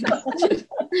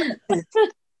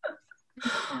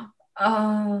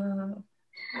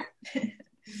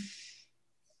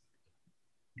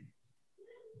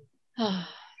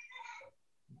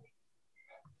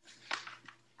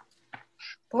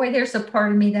 Boy, there's a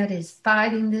part of me that is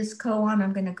fighting this koan.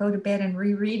 I'm going to go to bed and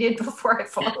reread it before I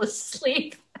fall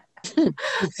asleep. In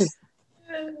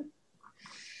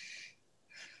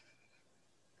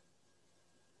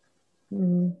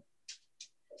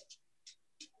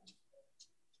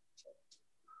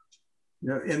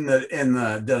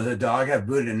the does a dog have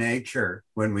Buddha nature?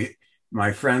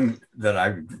 My friend that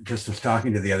I just was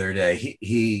talking to the other day,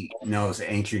 he knows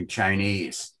ancient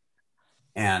Chinese.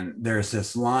 And there's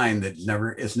this line that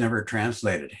is never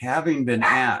translated. Having been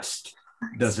asked,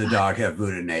 does a dog have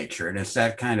Buddha nature? And it's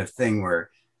that kind of thing where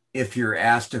if you're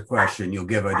asked a question, you'll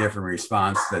give a different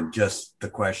response than just the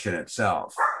question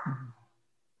itself.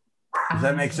 Does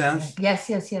that make sense? Yes.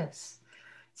 It's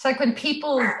like when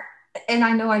people, and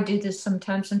I know I do this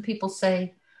sometimes, when people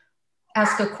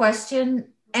ask a question,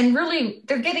 and really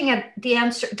they're getting at the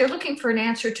answer, they're looking for an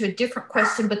answer to a different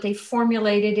question, but they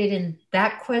formulated it in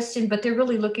that question, but they're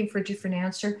really looking for a different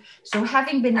answer. So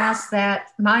having been asked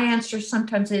that, my answer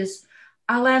sometimes is,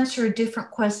 I'll answer a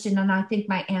different question, and I think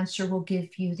my answer will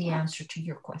give you the answer to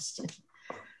your question.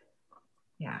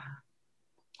 Yeah.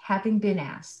 Having been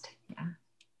asked. Yeah.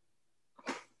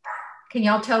 Can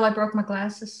y'all tell I broke my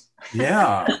glasses?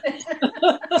 Yeah.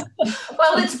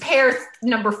 Well, it's pair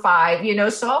number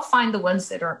 5, so I'll find the ones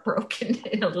that aren't broken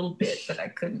in a little bit, but I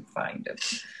couldn't find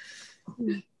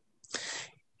them.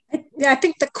 I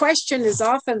think the question is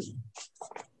often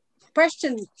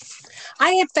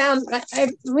I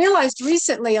realized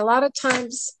recently a lot of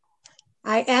times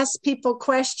I ask people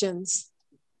questions.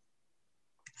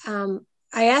 I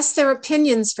ask their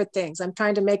opinions for things. I'm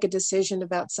trying to make a decision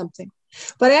about something.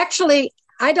 But actually,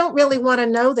 I don't really want to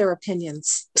know their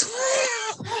opinions.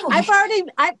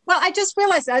 I just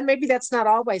realized that maybe that's not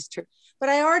always true, but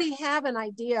I already have an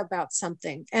idea about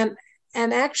something. And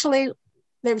actually,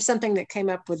 there was something that came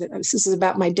up with it. This is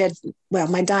about my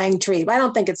dying tree. I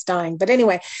don't think it's dying, but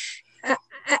anyway.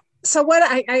 So what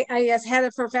I had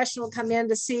a professional come in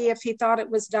to see if he thought it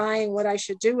was dying, what I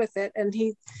should do with it. And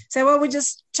he said, well, we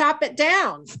just chop it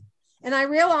down. And I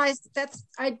realized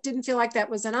I didn't feel like that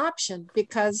was an option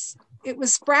because it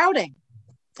was sprouting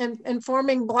and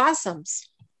forming blossoms.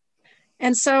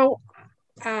 And so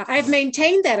I've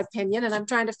maintained that opinion, and I'm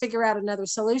trying to figure out another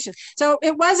solution. So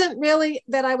it wasn't really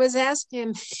that I was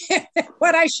asking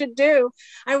what I should do.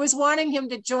 I was wanting him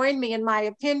to join me in my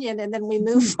opinion, and then we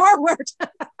move forward.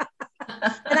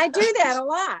 And I do that a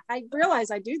lot. I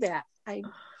realize I do that.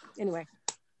 Anyway,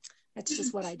 that's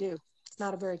just what I do. It's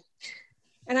not a very...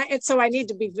 So I need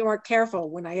to be more careful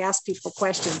when I ask people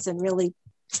questions, and really,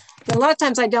 a lot of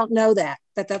times I don't know that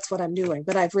that's what I'm doing,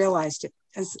 but I've realized it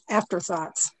as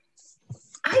afterthoughts.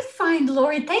 I find,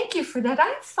 Lori, thank you for that.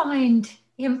 I find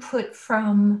input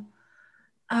from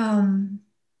Sangha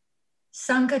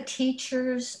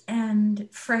teachers and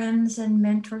friends and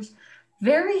mentors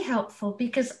very helpful,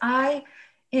 because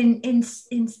in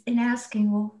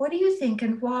asking, well, what do you think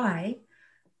and why?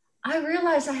 I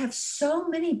realize I have so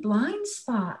many blind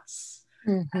spots.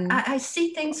 Mm-hmm. I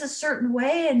see things a certain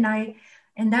way,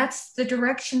 and that's the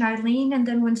direction I lean. And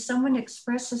then when someone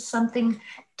expresses something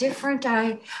different,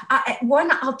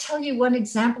 I'll tell you one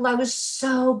example. I was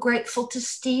so grateful to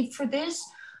Steve for this,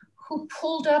 who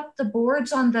pulled up the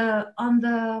boards on the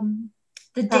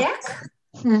deck,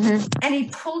 mm-hmm. and he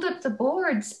pulled up the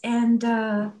boards, and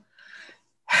I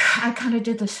kind of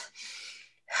did this.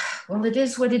 Well, it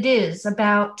is what it is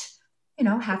about,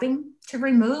 having to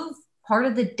remove part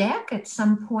of the deck at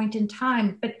some point in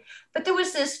time. But there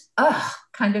was this,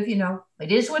 kind of,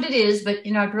 it is what it is, but,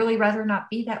 I'd really rather not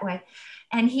be that way.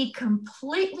 And he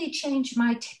completely changed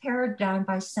my paradigm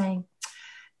by saying,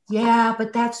 yeah,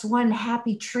 but that's one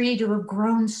happy tree to have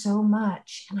grown so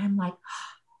much. And I'm like,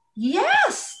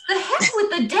 yes, the heck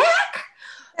with the deck.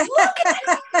 Look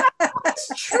at how this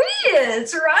tree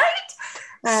is, right?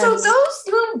 So those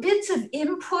little bits of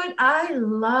input, I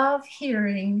love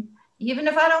hearing, even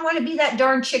if I don't want to be that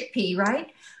darn chickpea,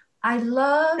 right? I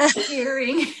love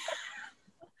hearing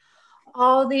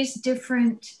all these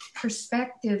different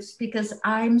perspectives because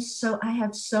I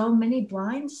have so many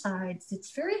blind sides.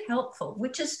 It's very helpful,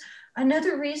 which is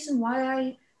another reason why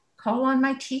I call on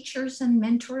my teachers and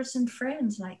mentors and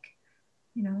friends, like,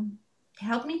 you know,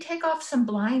 help me take off some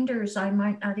blinders I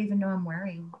might not even know I'm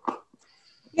wearing.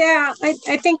 Yeah,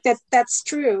 I think that's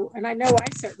true. And I know I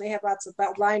certainly have lots of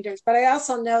blinders, but I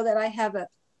also know that I have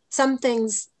some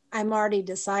things I'm already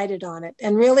decided on it.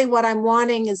 And really what I'm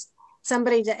wanting is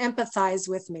somebody to empathize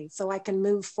with me so I can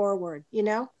move forward, you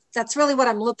know? That's really what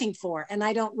I'm looking for. And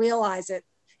I don't realize it.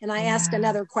 And I ask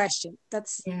another question.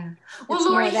 That's Well,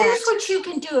 Lori, here's what you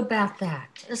can do about that.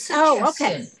 A suggestion. Oh,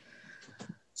 okay.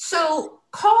 So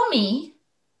call me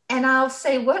and I'll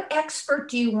say, what expert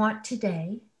do you want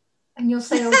today? And you'll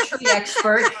say, oh, tree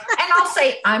expert. And I'll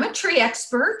say, I'm a tree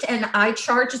expert and I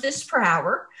charge this per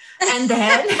hour. And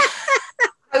then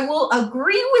I will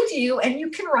agree with you and you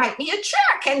can write me a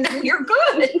check and then you're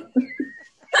good.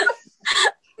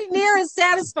 Near is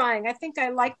satisfying. I think I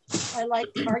like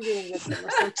arguing with them or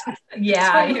something.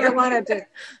 Yeah. I wanted to.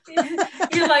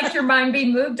 You like your mind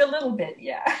being moved a little bit.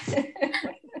 Yeah.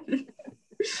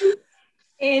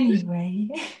 Anyway.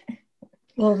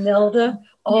 Well, Nelda,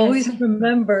 always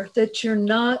remember that you're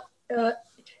not,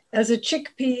 as a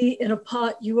chickpea in a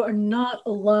pot, you are not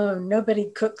alone. Nobody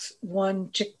cooks one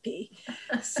chickpea.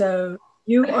 So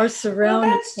you are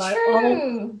surrounded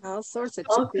by all sorts of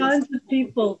all kinds of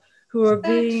people who are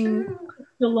being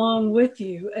cooked along with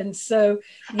you. And so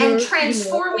and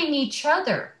transforming each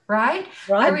other, right?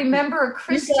 I remember a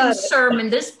Christian sermon,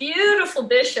 this beautiful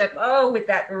bishop, with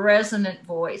that resonant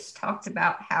voice, talked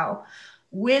about how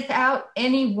without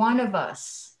any one of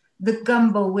us, the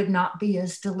gumbo would not be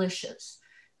as delicious.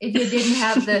 If you didn't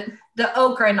have the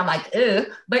okra, and I'm like, ugh,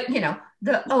 but you know,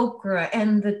 the okra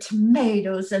and the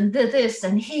tomatoes and this,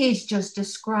 and he's just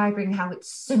describing how it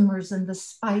simmers and the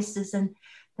spices and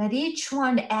that each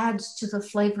one adds to the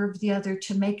flavor of the other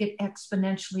to make it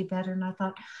exponentially better. And I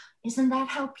thought, isn't that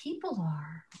how people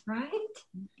are, right?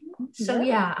 So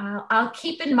I'll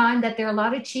keep in mind that there are a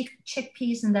lot of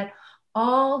chickpeas and that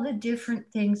all the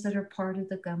different things that are part of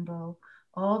the gumbo,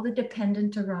 all the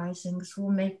dependent arisings will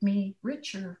make me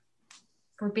richer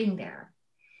for being there.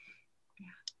 Yeah.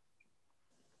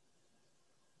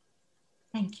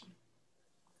 Thank you.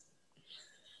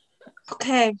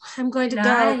 Okay, I'm going to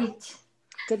go.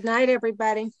 Good night,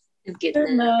 everybody. Good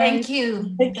night. Thank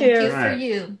you. Take care. Thank you for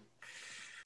you.